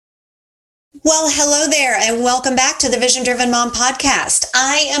Well, hello there, and welcome back to the Vision Driven Mom podcast.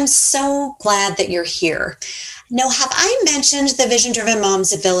 I am so glad that you're here. Now, have I mentioned the Vision Driven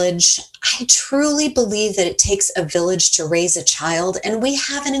Moms Village? I truly believe that it takes a village to raise a child, and we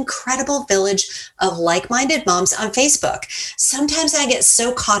have an incredible village of like-minded moms on Facebook. Sometimes I get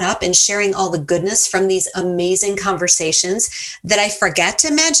so caught up in sharing all the goodness from these amazing conversations that I forget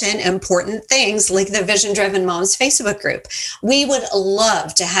to mention important things like the Vision Driven Moms Facebook group. We would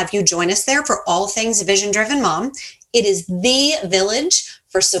love to have you join us there for all things Vision Driven Mom. It is the village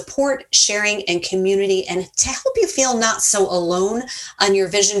for support, sharing, and community, and to help you feel not so alone on your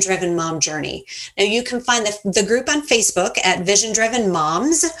Vision Driven Mom journey. Now, you can find the group on Facebook at Vision Driven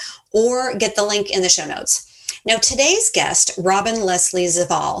Moms or get the link in the show notes. Now, today's guest, Robin Leslie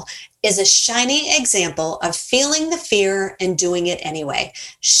Zaval, is a shining example of feeling the fear and doing it anyway.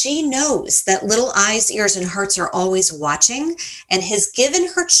 She knows that little eyes, ears, and hearts are always watching and has given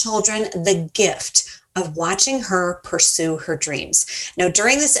her children the gift of watching her pursue her dreams. Now,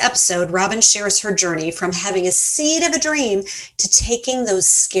 during this episode, Robin shares her journey from having a seed of a dream to taking those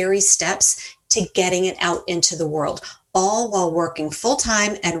scary steps to getting it out into the world, all while working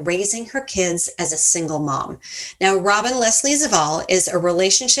full-time and raising her kids as a single mom. Now, Robin Leslie Zaval is a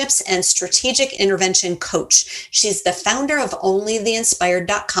relationships and strategic intervention coach. She's the founder of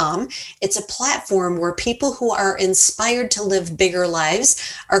OnlyTheInspired.com. It's a platform where people who are inspired to live bigger lives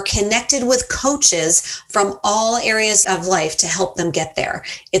are connected with coaches from all areas of life to help them get there.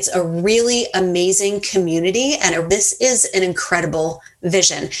 It's a really amazing community, and this is an incredible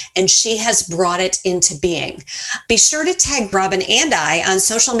vision, and she has brought it into being. Be sure to tag Robin and I on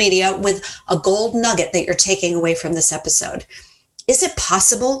social media with a gold nugget that you're taking away from this episode. Is it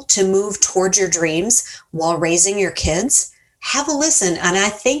possible to move towards your dreams while raising your kids? Have a listen, and I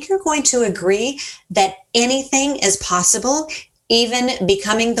think you're going to agree that anything is possible, even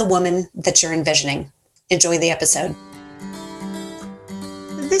becoming the woman that you're envisioning. Enjoy the episode.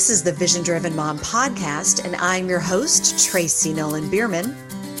 This is the Vision Driven Mom podcast, and I'm your host, Tracy Nolan Bierman,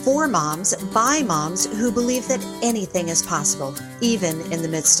 for moms by moms who believe that anything is possible, even in the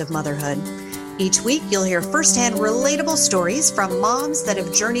midst of motherhood. Each week, you'll hear firsthand relatable stories from moms that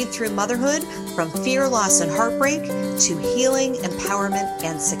have journeyed through motherhood, from fear, loss, and heartbreak to healing, empowerment,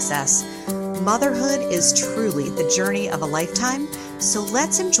 and success. Motherhood is truly the journey of a lifetime, so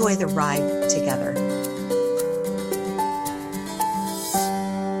let's enjoy the ride together.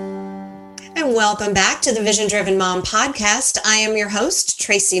 And welcome back to the Vision Driven Mom podcast. I am your host,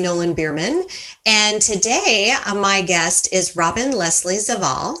 Tracy Nolan Bierman. And today, my guest is Robin Leslie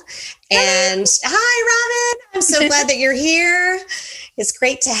Zaval. And hi, Robin. I'm so glad that you're here. It's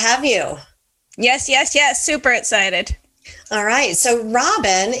great to have you. Yes. Super excited. All right. So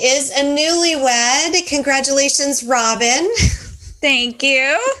Robin is a newlywed. Congratulations, Robin. Thank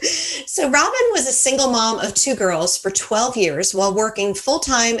you. So Robin was a single mom of two girls for 12 years while working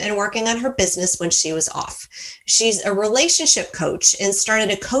full-time and working on her business when she was off. She's a relationship coach and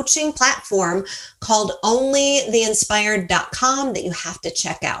started a coaching platform called OnlyTheInspired.com that you have to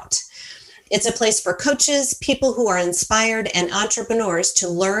check out. It's a place for coaches, people who are inspired, and entrepreneurs to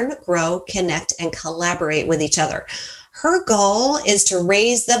learn, grow, connect, and collaborate with each other. Her goal is to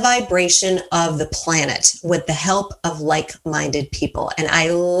raise the vibration of the planet with the help of like-minded people. And I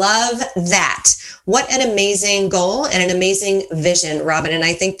love that. What an amazing goal and an amazing vision, Robin. And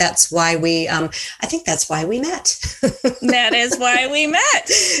I think that's why we met. That is why we met.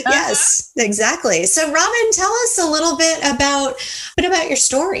 Yes, exactly. So Robin, tell us a little bit about your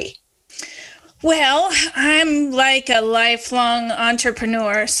story. Well, I'm like a lifelong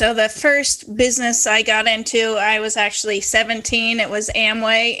entrepreneur. So the first business I got into, I was actually 17. It was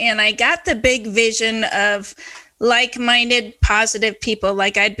Amway. And I got the big vision of like-minded, positive people.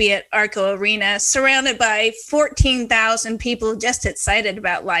 Like I'd be at Arco Arena surrounded by 14,000 people just excited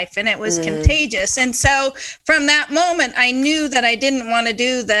about life. And it was contagious. And so from that moment, I knew that I didn't want to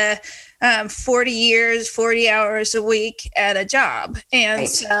do the 40 years, 40 hours a week at a job. And right.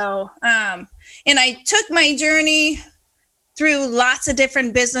 So, and I took my journey through lots of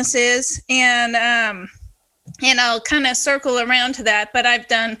different businesses, and I'll kind of circle around to that, but I've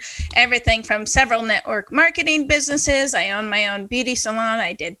done everything from several network marketing businesses. I own my own beauty salon.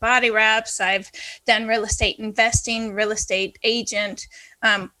 I did body wraps. I've done real estate investing, real estate agent,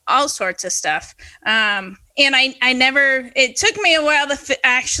 all sorts of stuff. And it took me a while to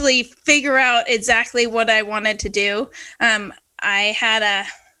actually figure out exactly what I wanted to do.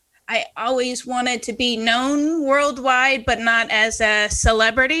 I always wanted to be known worldwide, but not as a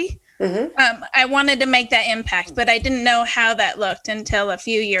celebrity. Mm-hmm. I wanted to make that impact, but I didn't know how that looked until a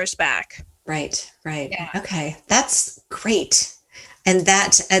few years back. Right. Yeah. Okay. That's great. And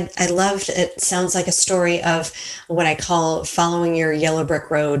I loved, it sounds like a story of what I call following your yellow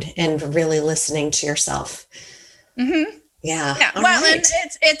brick road and really listening to yourself. Mm-hmm. Yeah. Yeah. All Well, right.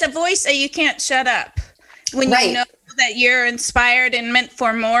 and it's a voice that you can't shut up. When you know that you're inspired and meant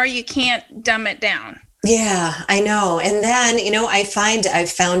for more, you can't dumb it down. Yeah, I know. And then, I've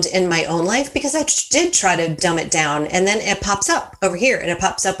found in my own life, because I did try to dumb it down, and then it pops up over here and it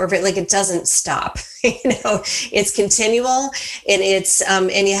pops up over, like, it doesn't stop. It's continual, and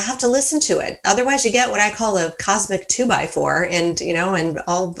and you have to listen to it. Otherwise you get what I call a cosmic 2x4, and, and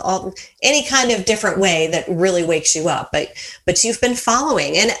all any kind of different way that really wakes you up. But you've been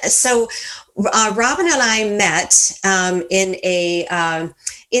following. And so, Robin and I met in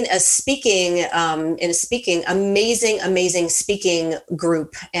a speaking amazing speaking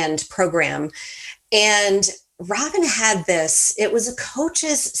group and program. And Robin had this, it was a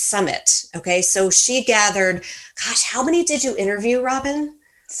coaches summit. Okay. So she gathered, gosh, how many did you interview, Robin?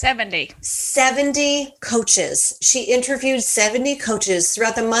 70 coaches. She interviewed 70 coaches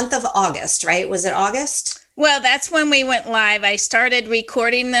throughout the month of August, right? Was it August? Well, that's when we went live. I started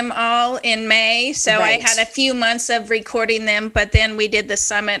recording them all in May. So I had a few months of recording them, but then we did the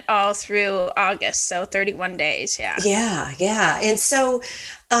summit all through August. So 31 days. Yeah. Yeah. And so,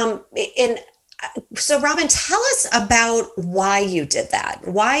 so Robin, tell us about why you did that.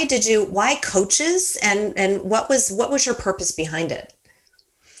 Why coaches, and what was your purpose behind it?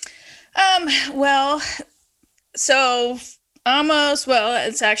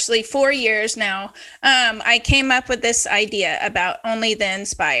 It's actually 4 years now. I came up with this idea about Only the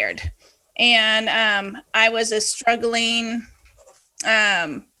Inspired. And I was a struggling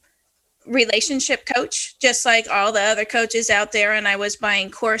relationship coach, just like all the other coaches out there. And I was buying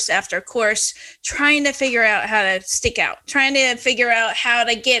course after course, trying to figure out how to stick out, trying to figure out how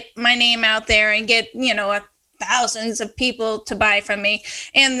to get my name out there and get, thousands of people to buy from me.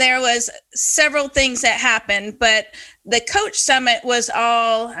 And there was several things that happened, but the coach summit was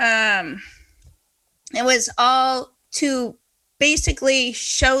all, to basically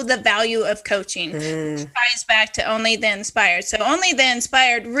show the value of coaching, which ties back to Only the Inspired. So Only the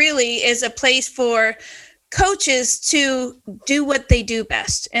Inspired really is a place for coaches to do what they do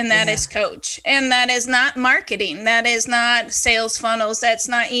best, and that is coach. And that is not marketing. That is not sales funnels. That's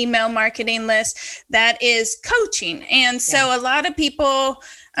not email marketing lists. That is coaching. And so a lot of people,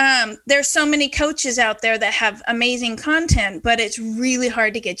 there's so many coaches out there that have amazing content, but it's really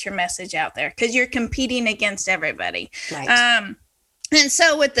hard to get your message out there because you're competing against everybody. Right. And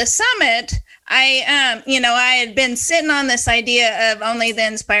so with the summit, I had been sitting on this idea of Only the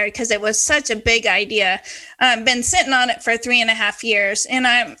Inspired because it was such a big idea. Been sitting on it for 3.5 years.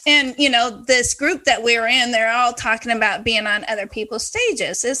 And this group that we were in, they're all talking about being on other people's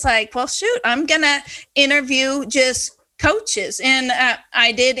stages. It's like, well, shoot, I'm going to interview just coaches. And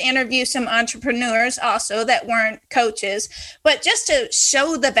I did interview some entrepreneurs also that weren't coaches, but just to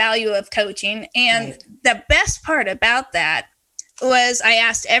show the value of coaching. And the best part about that was I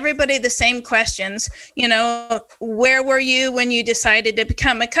asked everybody the same questions. Where were you when you decided to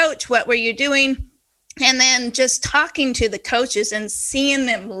become a coach? What were you doing? And then just talking to the coaches and seeing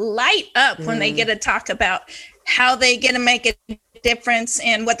them light up when they get to talk about how they get to make a difference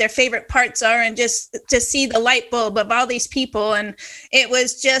and what their favorite parts are, and just to see the light bulb of all these people. And it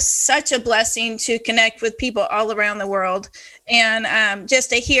was just such a blessing to connect with people all around the world, and just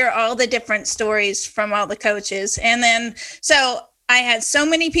to hear all the different stories from all the coaches. And then, so I had so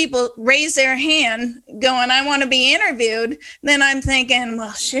many people raise their hand going, I want to be interviewed. Then I'm thinking,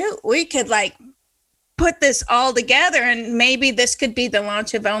 well, shoot, we could put this all together, and maybe this could be the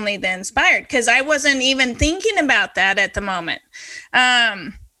launch of Only the Inspired, because I wasn't even thinking about that at the moment,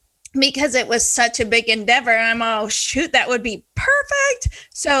 because it was such a big endeavor. I'm all, shoot, that would be perfect.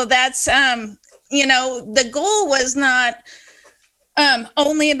 So that's, the goal was not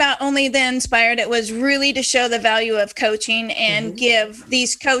only about Only the Inspired. It was really to show the value of coaching and give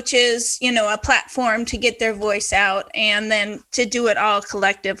these coaches, a platform to get their voice out, and then to do it all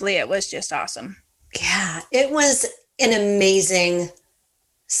collectively. It was just awesome. Yeah, it was an amazing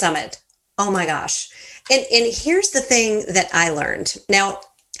summit. Oh my gosh. And here's the thing that I learned. Now,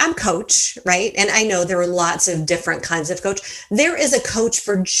 I'm coach, right? And I know there are lots of different kinds of coach. There is a coach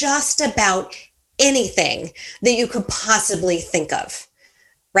for just about anything that you could possibly think of,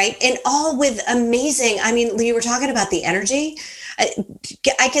 right? And all with amazing, you were talking about the energy.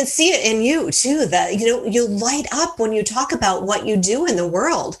 I can see it in you too, that, you light up when you talk about what you do in the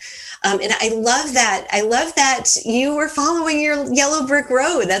world. And I love that. I love that you were following your yellow brick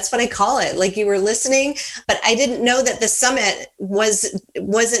road. That's what I call it. Like, you were listening, but I didn't know that the summit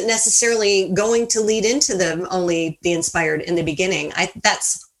wasn't necessarily going to lead into the Only the Inspired in the beginning.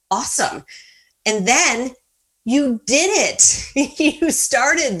 That's awesome. And then you did it. You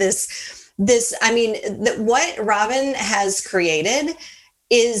started this, what Robin has created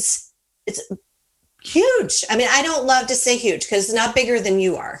it's huge. I mean, I don't love to say huge because it's not bigger than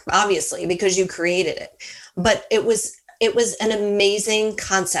you are, obviously, because you created it. But it was an amazing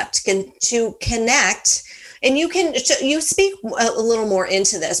concept to connect. And you speak a little more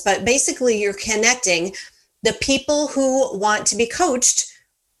into this, but basically you're connecting the people who want to be coached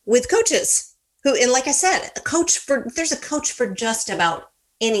with coaches and like I said, there's a coach for just about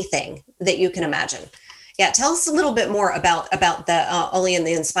anything that you can imagine. Yeah, tell us a little bit more about the Only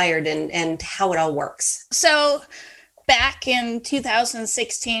the Inspired and how it all works. So back in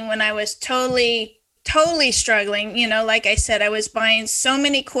 2016, when I was totally struggling, like I said, I was buying so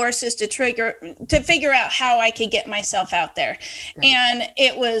many courses to figure out how I could get myself out there. Right. And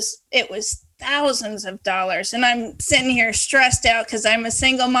it was thousands of dollars. And I'm sitting here stressed out because I'm a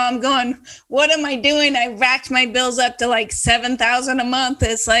single mom going, what am I doing? I racked my bills up to like $7,000 a month.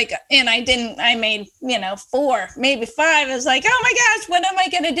 It's like, and I made, 4, maybe 5. I was like, oh my gosh, what am I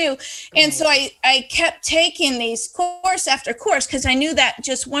going to do? And so I kept taking these course after course because I knew that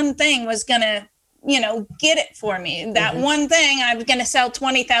just one thing was going to, get it for me. That one thing, I was going to sell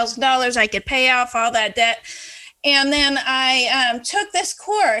 $20,000. I could pay off all that debt. And then I took this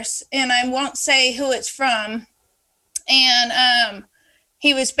course, and I won't say who it's from. And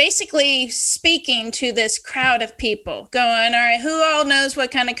he was basically speaking to this crowd of people going, all right, who all knows what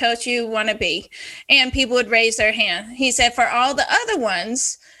kind of coach you want to be? And people would raise their hand. He said, for all the other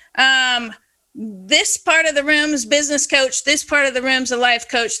ones, this part of the room's business coach, this part of the room's a life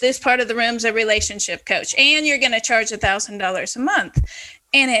coach, this part of the room's a relationship coach, and you're going to charge $1,000 a month.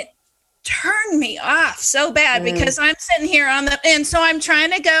 And it turned me off so bad because I'm sitting here and so I'm trying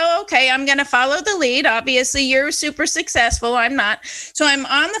to go, okay, I'm going to follow the lead. Obviously you're super successful. I'm not. So I'm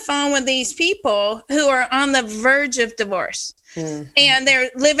on the phone with these people who are on the verge of divorce and they're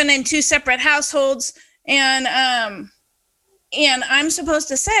living in 2 separate households. And I'm supposed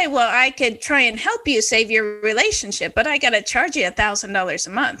to say, well, I could try and help you save your relationship, but I got to charge you $1,000 a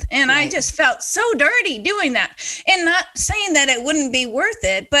month. And right. I just felt so dirty doing that. And not saying that it wouldn't be worth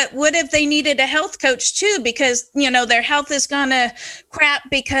it, but what if they needed a health coach too? Because, their health is going to crap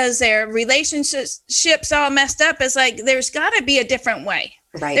because their relationship's all messed up. It's like, there's got to be a different way.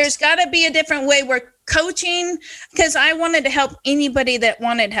 Right. There's got to be a different way where coaching, because I wanted to help anybody that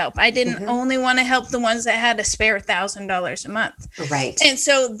wanted help. I didn't only want to help the ones that had to spare $1,000 a month. Right. And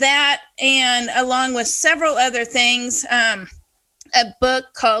so that, and along with several other things, a book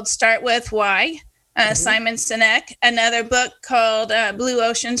called Start With Why, Simon Sinek, another book called Blue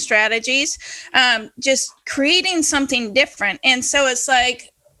Ocean Strategies, just creating something different. And so it's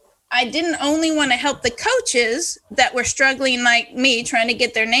like, I didn't only want to help the coaches that were struggling like me, trying to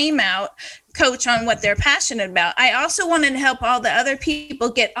get their name out, coach on what they're passionate about. I also wanted to help all the other people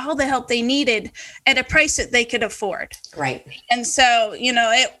get all the help they needed at a price that they could afford. Right. And so,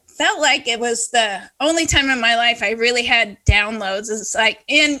 it felt like it was the only time in my life I really had downloads. It's like,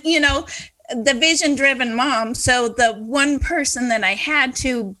 and, the vision-driven mom. So the one person that I had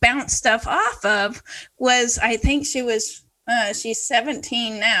to bounce stuff off of was, I think she's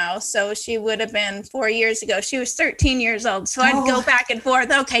 17 now, so she would have been 4 years ago. She was 13 years old. So I'd go back and forth.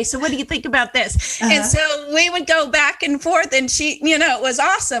 Okay, so what do you think about this? And so we would go back and forth, and she, it was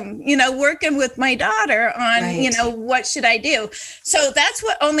awesome, working with my daughter on, right. What should I do? So that's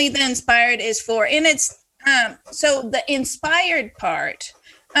what Only the Inspired is for. And it's, so the inspired part,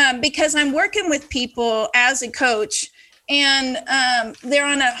 because I'm working with people as a coach, and they're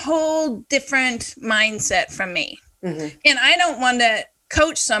on a whole different mindset from me. And I don't want to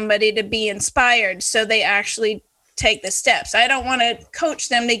coach somebody to be inspired so they actually take the steps. I don't want to coach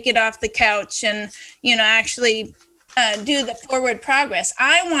them to get off the couch and, actually do the forward progress.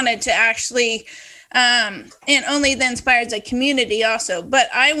 I wanted to actually, and Only the Inspired is a community also, but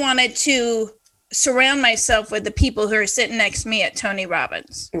I wanted to surround myself with the people who are sitting next to me at Tony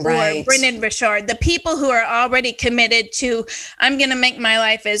Robbins or Brendon Burchard, the people who are already committed to, I'm going to make my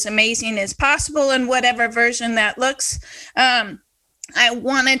life as amazing as possible in whatever version that looks. I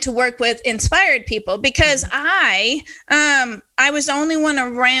wanted to work with inspired people because I was the only one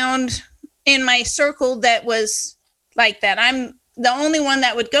around in my circle that was like that. I'm the only one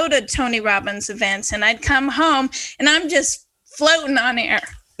that would go to Tony Robbins events, and I'd come home and I'm just floating on air.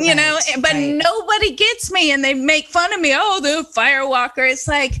 You know, but right. nobody gets me, and they make fun of me. Oh, the firewalker. It's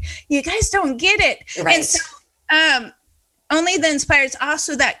like, you guys don't get it. Right. And so Only the Inspired is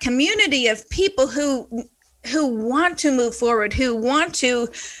also that community of people who want to move forward, who want to,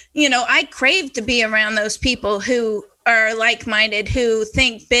 you know, I crave to be around those people who are like-minded, who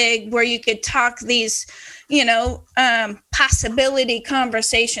think big, where you could talk these, you know, possibility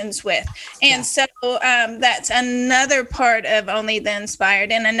conversations with. And so that's another part of Only the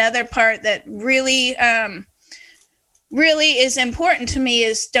Inspired. And another part that really, really is important to me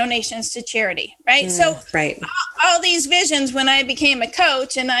is donations to charity, right? All these visions, when I became a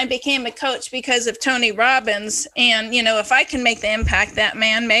coach, and I became a coach because of Tony Robbins, and, you know, if I can make the impact that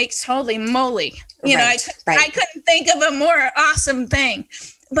man makes, holy moly, you know, I couldn't think of a more awesome thing,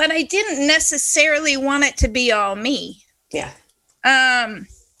 but I didn't necessarily want it to be all me. Yeah.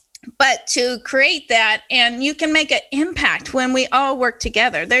 But to create that, and you can make an impact when we all work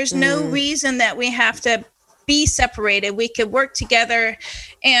together. There's no reason that we have to be separated. We could work together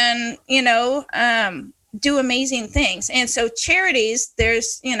and, you know, do amazing things. And so charities,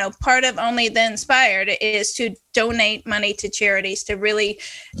 there's, you know, part of Only the Inspired is to donate money to charities to really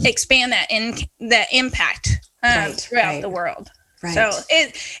expand that impact throughout the world. Right. So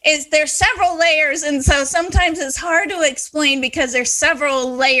there's several layers. And so sometimes it's hard to explain because there's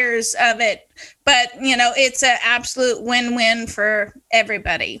several layers of it, but, you know, it's an absolute win-win for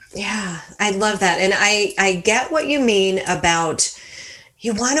everybody. Yeah, I love that. And I get what you mean about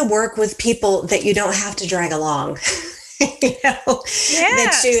you want to work with people that you don't have to drag along. You know,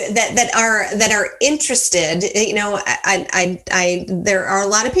 that are interested. You know, I there are a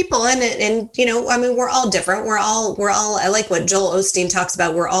lot of people, and you know, I mean, we're all different. We're all. I like what Joel Osteen talks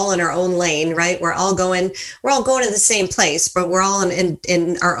about. We're all in our own lane, right? We're all going to the same place, but we're all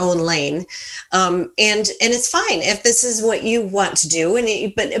in our own lane. And it's fine if this is what you want to do.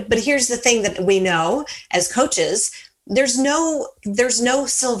 But here's the thing that we know as coaches. There's no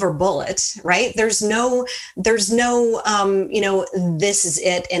silver bullet, right? There's no, you know, this is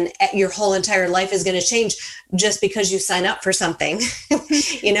it. And your whole entire life is going to change just because you sign up for something.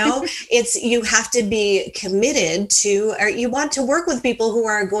 You know, you have to be committed to, or you want to work with people who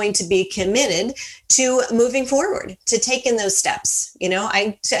are going to be committed to moving forward, to taking those steps. You know,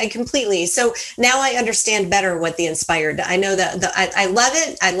 I completely, so now I understand better what the Inspired, I know that I love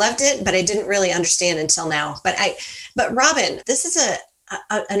it. I loved it, but I didn't really understand until now. But Robin, this is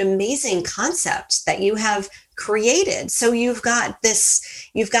an amazing concept that you have created. So you've got this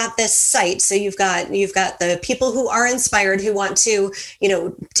site. So you've got the people who are inspired, who want to, you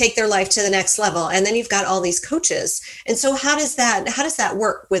know, take their life to the next level. And then you've got all these coaches. And so how does that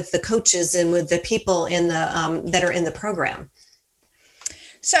work with the coaches and with the people in the, that are in the program?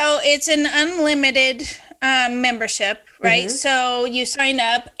 So it's an unlimited membership, right? Mm-hmm. So you sign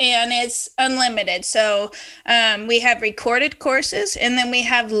up and it's unlimited. So we have recorded courses, and then we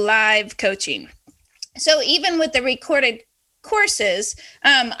have live coaching. So even with the recorded courses,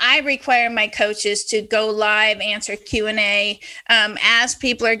 I require my coaches to go live, answer Q&A as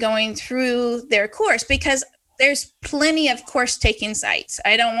people are going through their course, because there's plenty of course taking sites.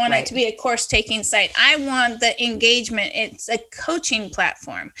 I don't want it to be a course taking site. I want the engagement. It's a coaching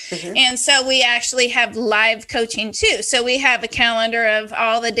platform. Mm-hmm. And so we actually have live coaching too. So we have a calendar of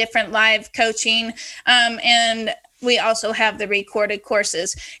all the different live coaching, and we also have the recorded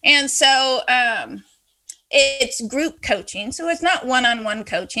courses. And so it's group coaching. So it's not one-on-one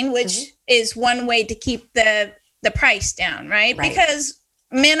coaching, which is one way to keep the price down, right? Because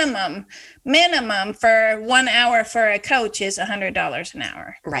minimum for 1 hour for a coach is $100 an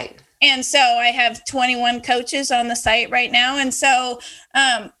hour. Right. And so I have 21 coaches on the site right now. And so,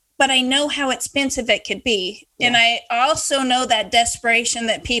 but I know how expensive it could be. Yeah. And I also know that desperation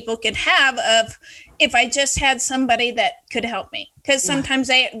that people could have of, if I just had somebody that could help me, because sometimes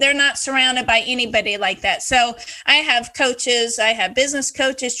they're not surrounded by anybody like that. So I have coaches, I have business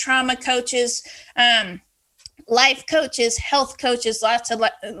coaches, trauma coaches, life coaches, health coaches, lots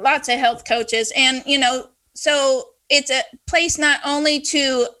of health coaches. And, you know, so it's a place not only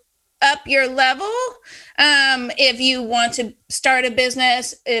to up your level, if you want to start a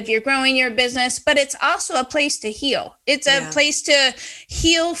business, if you're growing your business, but it's also a place to heal. It's a place to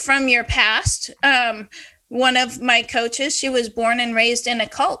heal from your past. One of my coaches, she was born and raised in a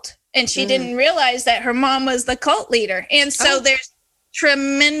cult, and she didn't realize that her mom was the cult leader. And so there's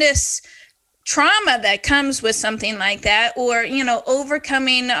tremendous trauma that comes with something like that, or, you know,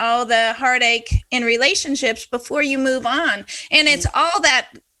 overcoming all the heartache in relationships before you move on. And it's all that,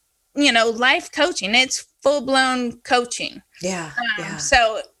 you know, life coaching. It's full-blown coaching. Yeah.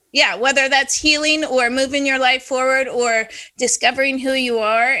 So Yeah, whether that's healing or moving your life forward or discovering who you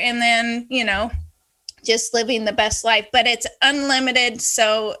are, and then, just living the best life. But it's unlimited,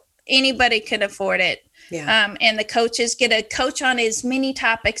 so anybody can afford it. Yeah. And the coaches get to coach on as many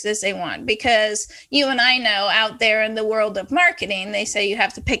topics as they want, because you and I know out there in the world of marketing, they say you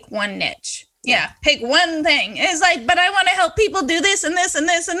have to pick one niche. Yeah, pick one thing. It's like, but I want to help people do this and this and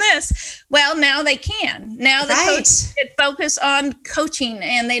this and this. Well, now they can. Now the coaches can focus on coaching,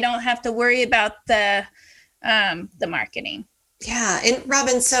 and they don't have to worry about the marketing. Yeah. And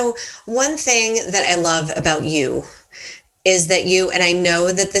Robin, so one thing that I love about you is that you, and I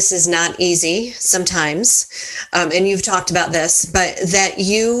know that this is not easy sometimes, and you've talked about this, but that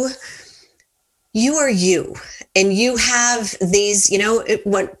you are you, and you have these,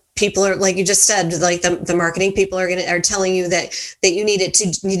 what people are, like you just said, like the marketing people are telling you that you needed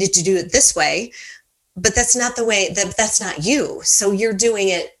to do it this way, but that's not the way, that's not you. So you're doing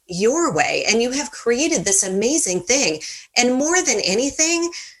it your way, and you have created this amazing thing. And more than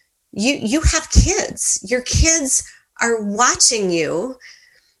anything, you have kids. Your kids are watching you,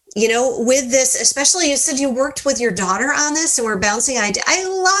 with this, especially you said you worked with your daughter on this and we're bouncing ideas. I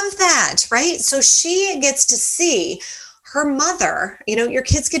love that, right? So she gets to see her mother, your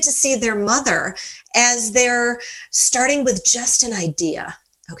kids get to see their mother as they're starting with just an idea.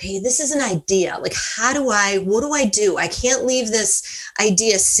 Okay, this is an idea. Like, what do I do? I can't leave this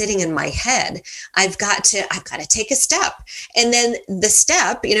idea sitting in my head. I've got to take a step. And then the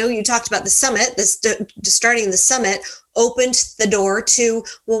step, you talked about the summit, starting the summit opened the door to,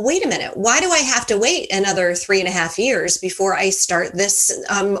 well, wait a minute. Why do I have to wait another 3.5 years before I start this?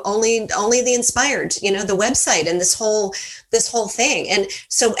 Only the Inspired, the website and this whole thing. And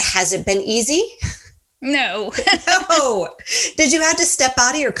so has it been easy? No. No. Did you have to step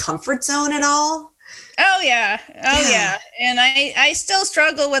out of your comfort zone at all? Oh, yeah. Yeah. And I still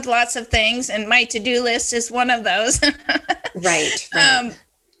struggle with lots of things, and my to-do list is one of those. Right.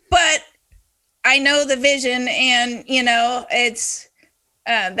 But I know the vision, and, it's,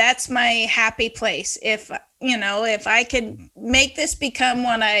 that's my happy place. If I could make this become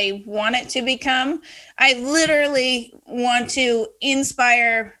what I want it to become, I literally want to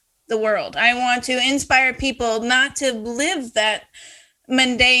inspire the world. I want to inspire people not to live that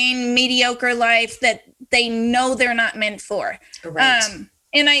mundane, mediocre life that they know they're not meant for. Right.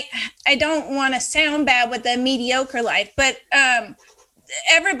 And I don't want to sound bad with the mediocre life, but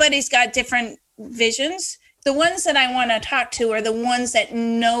everybody's got different visions. The ones that I want to talk to are the ones that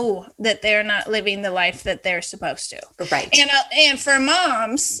know that they're not living the life that they're supposed to. Right. And for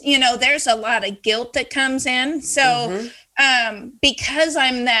moms, there's a lot of guilt that comes in. So because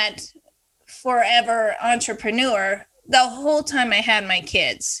I'm that forever entrepreneur, the whole time I had my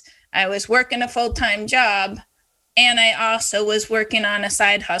kids, I was working a full-time job, and I also was working on a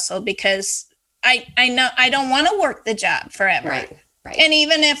side hustle, because I know I don't want to work the job forever. Right. And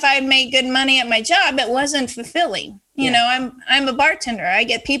even if I made good money at my job, it wasn't fulfilling. I'm a bartender. I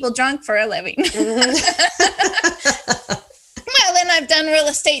get people drunk for a living. Well, then I've done real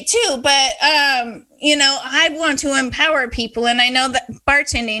estate too, but, I want to empower people, and I know that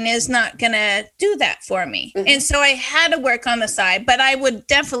bartending is not going to do that for me. Mm-hmm. And so I had to work on the side, but I would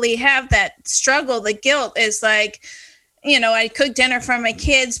definitely have that struggle. The guilt is like, I cook dinner for my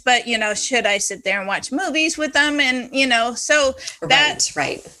kids, but, should I sit there and watch movies with them? And, so that's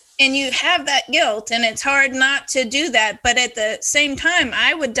right. And you have that guilt, and it's hard not to do that. But at the same time,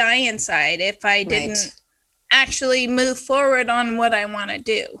 I would die inside if I didn't actually move forward on what I want to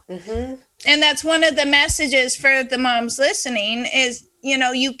do. Mm-hmm. And that's one of the messages for the moms listening is,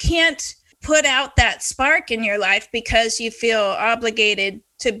 you can't put out that spark in your life because you feel obligated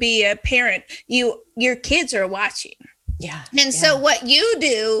to be a parent. Your kids are watching. Yeah. And so what you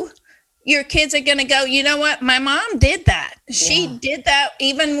do, your kids are going to go, you know what? My mom did that. She did that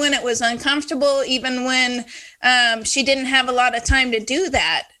even when it was uncomfortable, even when she didn't have a lot of time to do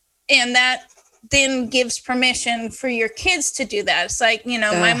that. And that then gives permission for your kids to do that. It's like,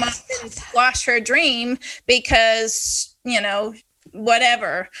 my mom didn't squash her dream because,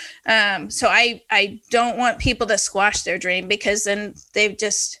 whatever. So I don't want people to squash their dream, because then they're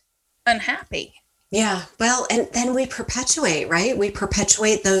just unhappy. Yeah. Well, and then we perpetuate, right? We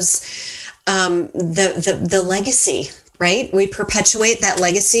perpetuate those, the legacy, right? We perpetuate that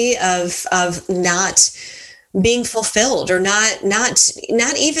legacy of not being fulfilled, or not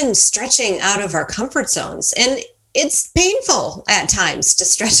even stretching out of our comfort zones. And it's painful at times to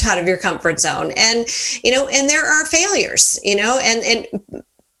stretch out of your comfort zone. And, and there are failures, and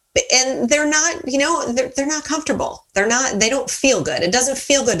they're not, they're not comfortable. They don't feel good. It doesn't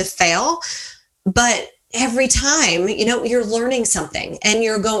feel good to fail. But every time, you're learning something and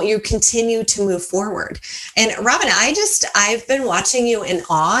you continue to move forward. And Robin, I've been watching you in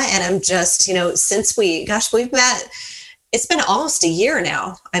awe, and I'm just, since we've met, it's been almost a year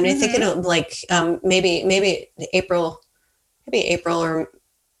now. I mean, I think it'll maybe April or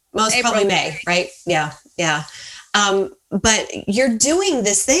most April. Probably May, right? Yeah. Yeah. But you're doing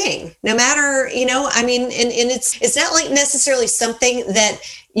this thing no matter, and it's not like necessarily something that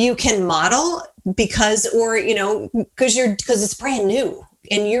you can model because it's brand new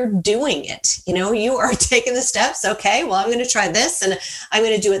and you're doing it, you are taking the steps. Okay, well, I'm going to try this and I'm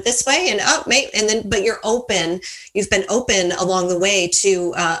going to do it this way. But you've been open along the way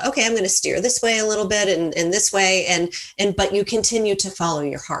to, okay, I'm going to steer this way a little bit and this way. But you continue to follow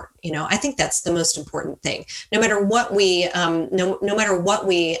your heart. I think that's the most important thing. No matter what we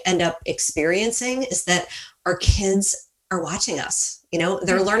end up experiencing, is that our kids are watching us.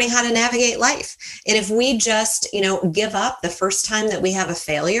 They're learning how to navigate life. And if we just, give up the first time that we have a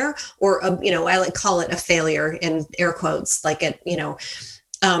failure, or, I call it a failure in air quotes,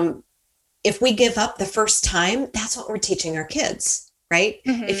 if we give up the first time, that's what we're teaching our kids, right?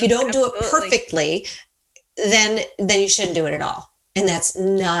 Mm-hmm, if you don't do it perfectly, then you shouldn't do it at all. And that's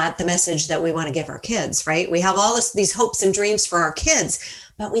not the message that we want to give our kids, right? We have all these hopes and dreams for our kids,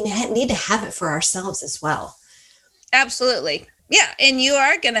 but we need to have it for ourselves as well. Absolutely. Yeah. And you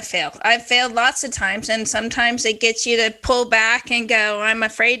are going to fail. I've failed lots of times. And sometimes it gets you to pull back and go, I'm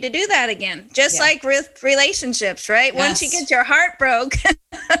afraid to do that again. Just like with relationships, right? Yes. Once you get your heart broke,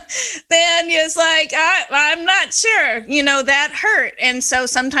 then it's like, I'm not sure, that hurt. And so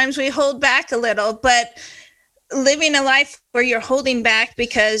sometimes we hold back a little, but living a life where you're holding back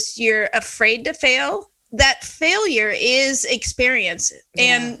because you're afraid to fail, that failure is experience.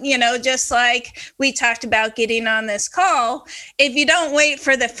 Yeah. And, just like we talked about getting on this call, if you don't wait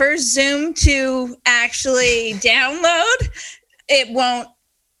for the first Zoom to actually download, it won't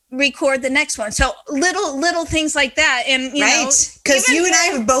record the next one. So little things like that. And, because you and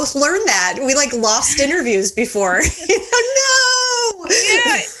I have both learned that. We lost interviews before. No.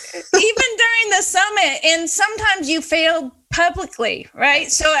 Yeah. Even during the summit. And sometimes you fail publicly, right?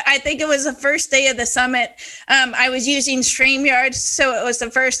 So I think it was the first day of the summit. I was using StreamYard, so it was the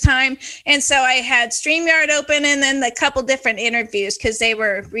first time. And so I had StreamYard open and then a couple different interviews because they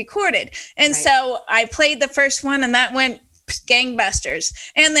were recorded. And so I played the first one and that went gangbusters.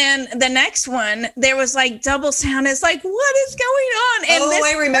 And then the next one, there was double sound. It's what is going on? And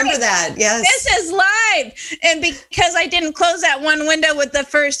I remember that. Yes. This is live. And because I didn't close that one window with the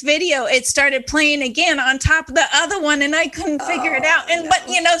first video, it started playing again on top of the other one and I couldn't figure it out. And, but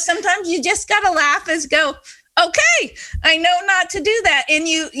sometimes you just got to laugh and go, okay, I know not to do that. And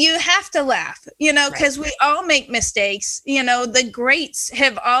you have to laugh, because we all make mistakes. The greats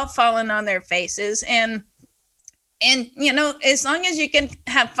have all fallen on their faces and as long as you can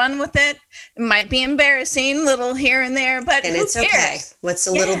have fun with it, it might be embarrassing, little here and there, but it's cares? Okay. What's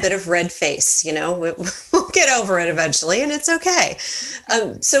a little bit of red face, we'll get over it eventually, and it's okay.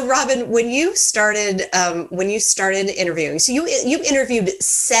 So Robin, when you started interviewing, so you interviewed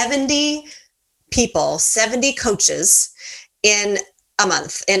 70 people, 70 coaches in a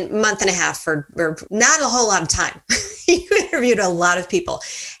month and a half, or not a whole lot of time. You interviewed a lot of people.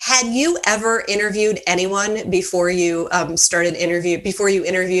 Had you ever interviewed anyone before you before you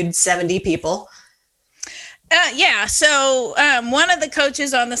interviewed 70 people? Yeah. So one of the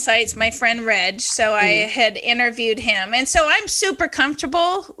coaches on the site's my friend Reg. So I had interviewed him. And so I'm super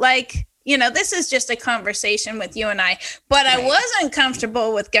comfortable. This is just a conversation with you and I, but I wasn't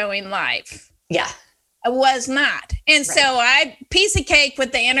comfortable with going live. Yeah. I was not. And so I piece of cake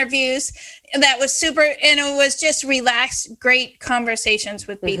with the interviews. That was super. And it was just relaxed, great conversations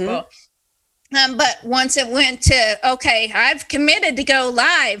with people. Mm-hmm. But once it went to, okay, I've committed to go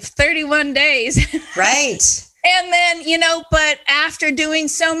live 31 days. Right. And then, but after doing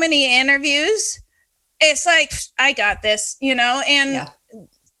so many interviews, it's I got this, and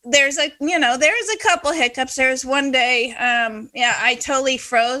there's a couple hiccups. There's one day, I totally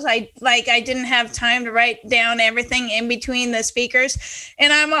froze. I didn't have time to write down everything in between the speakers,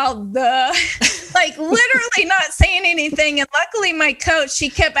 and I'm all literally not saying anything. And luckily my coach,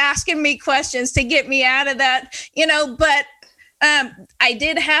 she kept asking me questions to get me out of that, but I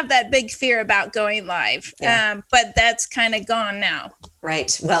did have that big fear about going live, but that's kind of gone now.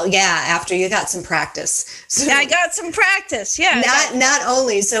 Right. Well, yeah, after you got some practice. So I got some practice. Yeah. Not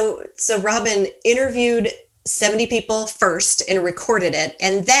only. So Robin interviewed 70 people first and recorded it.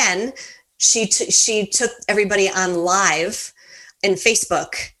 And then she took everybody on live in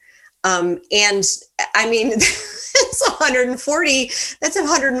Facebook And I mean, it's 140, that's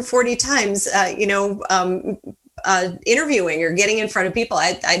 140 times, interviewing or getting in front of people.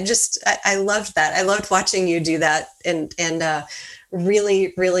 I loved that. I loved watching you do that, and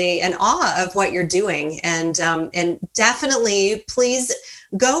really, really in awe of what you're doing. And definitely please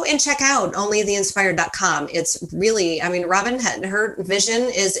go and check out onlytheinspired.com. It's really, I mean, Robin, her vision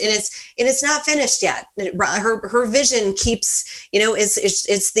is, and it's not finished yet. Her vision keeps,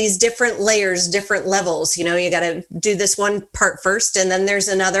 it's these different layers, different levels. You got to do this one part first, and then there's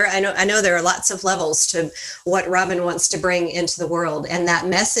another. I know there are lots of levels to what Robin wants to bring into the world, and that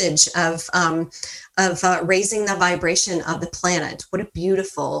message of raising the vibration of the planet. What a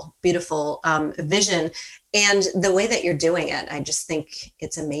beautiful, beautiful vision. And the way that you're doing it, I just think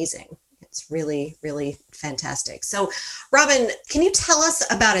it's amazing. It's really, really fantastic. So, Robin, can you tell us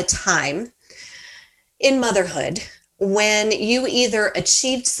about a time in motherhood when you either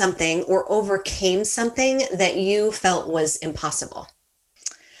achieved something or overcame something that you felt was impossible?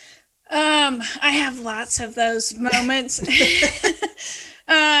 I have lots of those moments.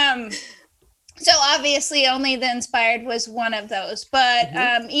 So obviously Only the Inspired was one of those, but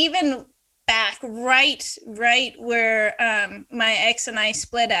even back right where my ex and I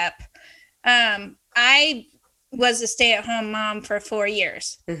split up, I was a stay-at-home mom for 4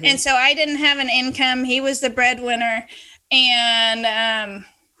 years. And so I didn't have an income. He was the breadwinner. And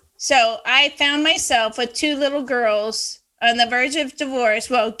so I found myself with 2 little girls on the verge of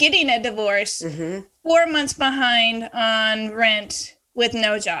divorce, getting a divorce, 4 months behind on rent with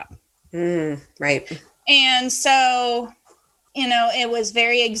no job. Right. And so, it was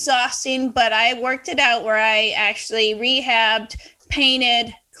very exhausting, but I worked it out where I actually rehabbed,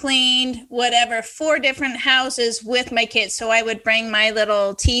 painted, cleaned, whatever, 4 different houses with my kids. So I would bring my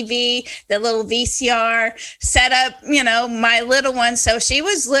little TV, the little VCR, set up, my little one. So she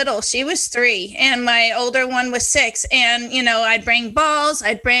was little, she was 3, and my older one was 6. And, I'd bring balls,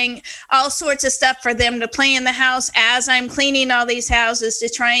 I'd bring all sorts of stuff for them to play in the house as I'm cleaning all these houses to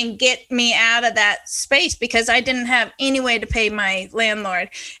try and get me out of that space, because I didn't have any way to pay my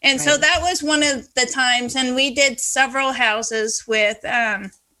landlord. And so that was one of the times, and we did several houses with,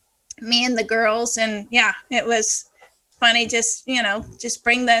 me and the girls, and it was funny. Just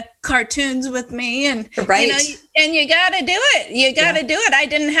bring the cartoons with me, and and you got to do it. You got to do it. I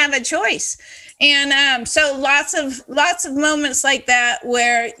didn't have a choice, and so lots of moments like that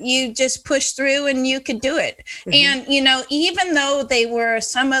where you just push through and you could do it. And even though they were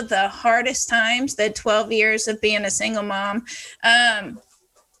some of the hardest times, the 12 years of being a single mom,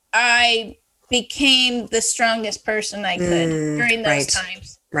 I became the strongest person I could during those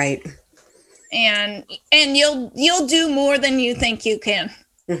times. Right. And you'll do more than you think you can.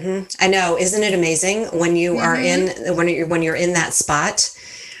 I know. Isn't it amazing when you are when you're in that spot,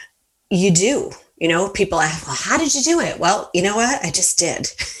 you do, people ask, well, how did you do it? Well, you know what? I just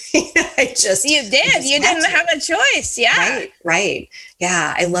did. You did. You didn't have a choice. Yeah. Right.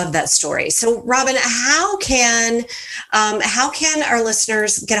 Yeah. I love that story. So Robin, how can our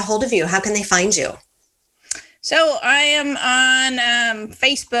listeners get a hold of you? How can they find you? So I am on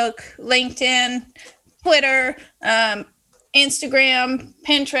Facebook, LinkedIn, Twitter, Instagram,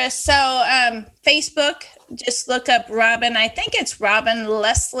 Pinterest. So Facebook, just look up Robin. I think it's Robin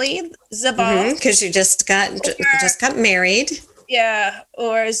Leslie Zaval. Because you just got married. Yeah,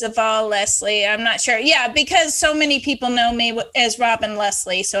 or Zaval Leslie. I'm not sure. Yeah, because so many people know me as Robin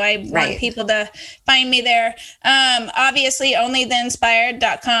Leslie. So I want people to find me there. Obviously,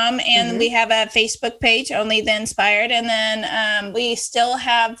 onlytheinspired.com. And we have a Facebook page, Only the Inspired. And then we still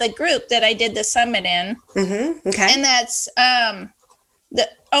have the group that I did the summit in. Okay. And that's the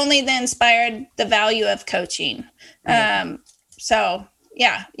Only the Inspired, the value of coaching. So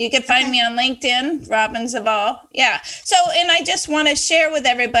yeah, you can find me on LinkedIn, Robin Zaval. Yeah. So, and I just want to share with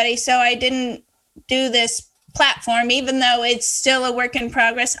everybody. So I didn't do this platform, even though it's still a work in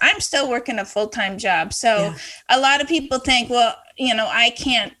progress. I'm still working a full-time job. So a lot of people think, well, I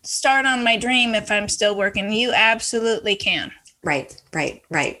can't start on my dream if I'm still working. You absolutely can. Right. You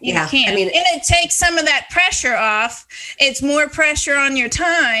can. I mean, and it takes some of that pressure off. It's more pressure on your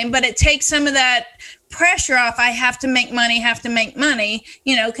time, but it takes some of that pressure off. I have to make money,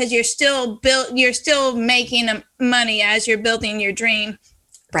 because you're still making money as you're building your dream.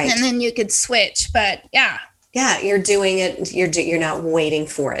 Right. And then you could switch, but yeah, you're doing it. You're not waiting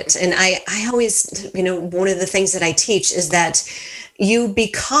for it. And I always, one of the things that I teach is that you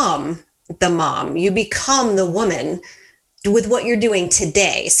become the mom, you become the woman with what you're doing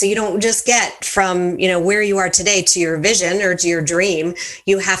today. So you don't just get from, where you are today to your vision or to your dream.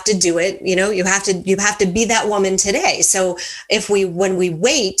 You have to do it. You have to be that woman today. So when we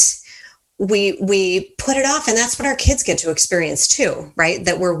wait, we put it off, and that's what our kids get to experience too, right?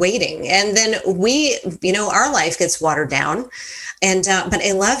 That we're waiting. And then our life gets watered down. And, but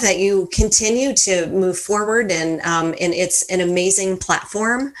I love that you continue to move forward, and it's an amazing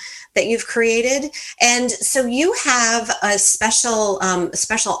platform that you've created. And so you have a special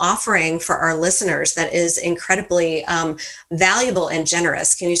offering for our listeners that is incredibly valuable and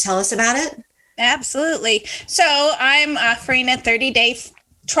generous. Can you tell us about it? Absolutely. So I'm offering a 30-day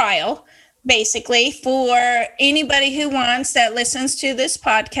trial, basically, for anybody who wants, that listens to this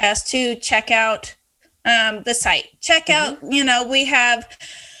podcast, to check out the site. Check out, we have,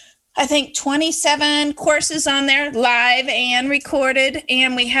 I think, 27 courses on there, live and recorded,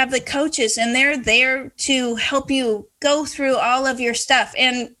 and we have the coaches, and they're there to help you go through all of your stuff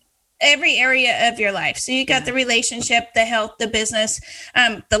in every area of your life. So you got the relationship, the health, the business,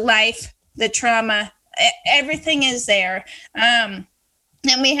 the life, the trauma, everything is there. And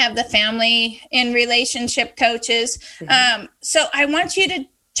we have the family and relationship coaches. So I want you to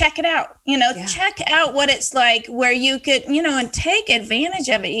check it out, check out what it's like, where you could, and take advantage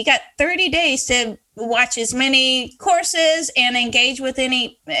of it. You got 30 days to watch as many courses and engage with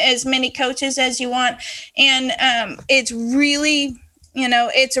as many coaches as you want. And it's really,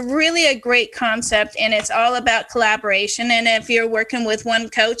 it's really a great concept, and it's all about collaboration. And if you're working with one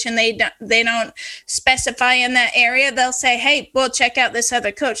coach and they don't specify in that area, they'll say, hey, well, check out this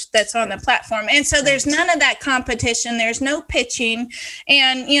other coach that's on the platform. And so there's none of that competition. There's no pitching.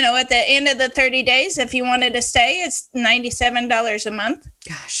 And, at the end of the 30 days, if you wanted to stay, it's $97 a month.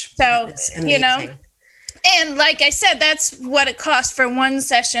 Gosh. So, and like I said, that's what it costs for one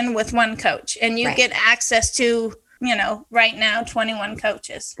session with one coach. And you get access to, right now, 21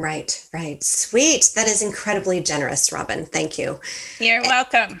 coaches. Right. Sweet. That is incredibly generous, Robin. Thank you. You're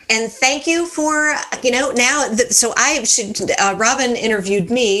welcome. And thank you for, Robin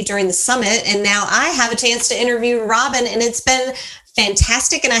interviewed me during the summit, and now I have a chance to interview Robin, and it's been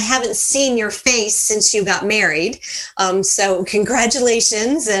fantastic. And I haven't seen your face since you got married. So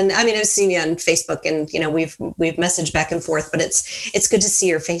congratulations. And I mean, I've seen you on Facebook, and, we've messaged back and forth, but it's good to see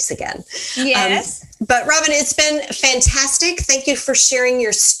your face again. Yes. But Robin, it's been fantastic. Thank you for sharing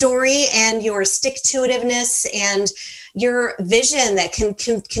your story and your stick-to-itiveness and your vision that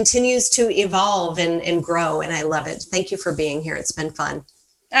continues to evolve and grow. And I love it. Thank you for being here. It's been fun.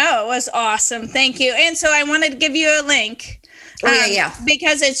 Oh, it was awesome. Thank you. And so I wanted to give you a link.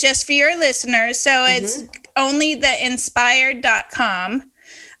 Because it's just for your listeners. So it's only theinspired.com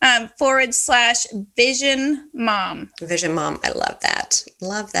 /Vision Mom. Vision Mom. I love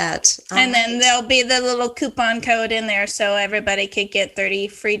that. And then there'll be the little coupon code in there, so everybody could get 30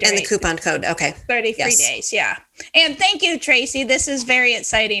 free days. And the coupon code. Okay. 30 free days. Yeah. And thank you, Tracy. This is very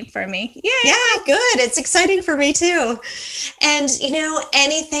exciting for me. Yay. Yeah, good. It's exciting for me too. And,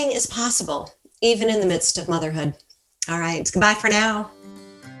 anything is possible, even in the midst of motherhood. All right. Goodbye for now.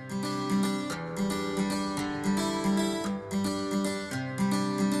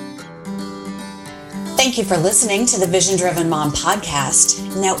 Thank you for listening to the Vision Driven Mom podcast.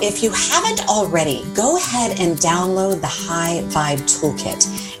 Now, if you haven't already, go ahead and download the High Vibe Toolkit.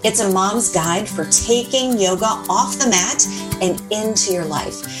 It's a mom's guide for taking yoga off the mat and into your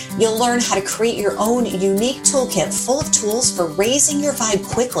life. You'll learn how to create your own unique toolkit full of tools for raising your vibe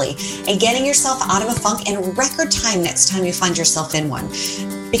quickly and getting yourself out of a funk in record time next time you find yourself in one.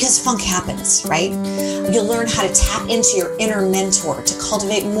 Because funk happens, right? You'll learn how to tap into your inner mentor to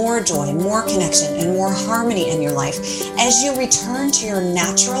cultivate more joy, more connection, and more harmony in your life as you return to your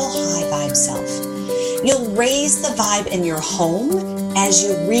natural high vibe self. You'll raise the vibe in your home as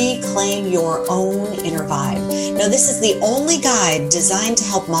you reclaim your own inner vibe. Now, this is the only guide designed to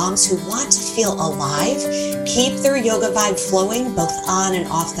help moms who want to feel alive keep their yoga vibe flowing both on and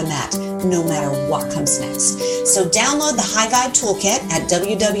off the mat, no matter what comes next. So download the High Vibe Toolkit at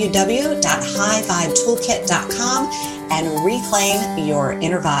www.highvibetoolkit.com and reclaim your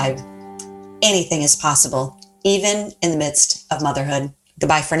inner vibe. Anything is possible, even in the midst of motherhood.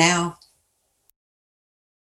 Goodbye for now.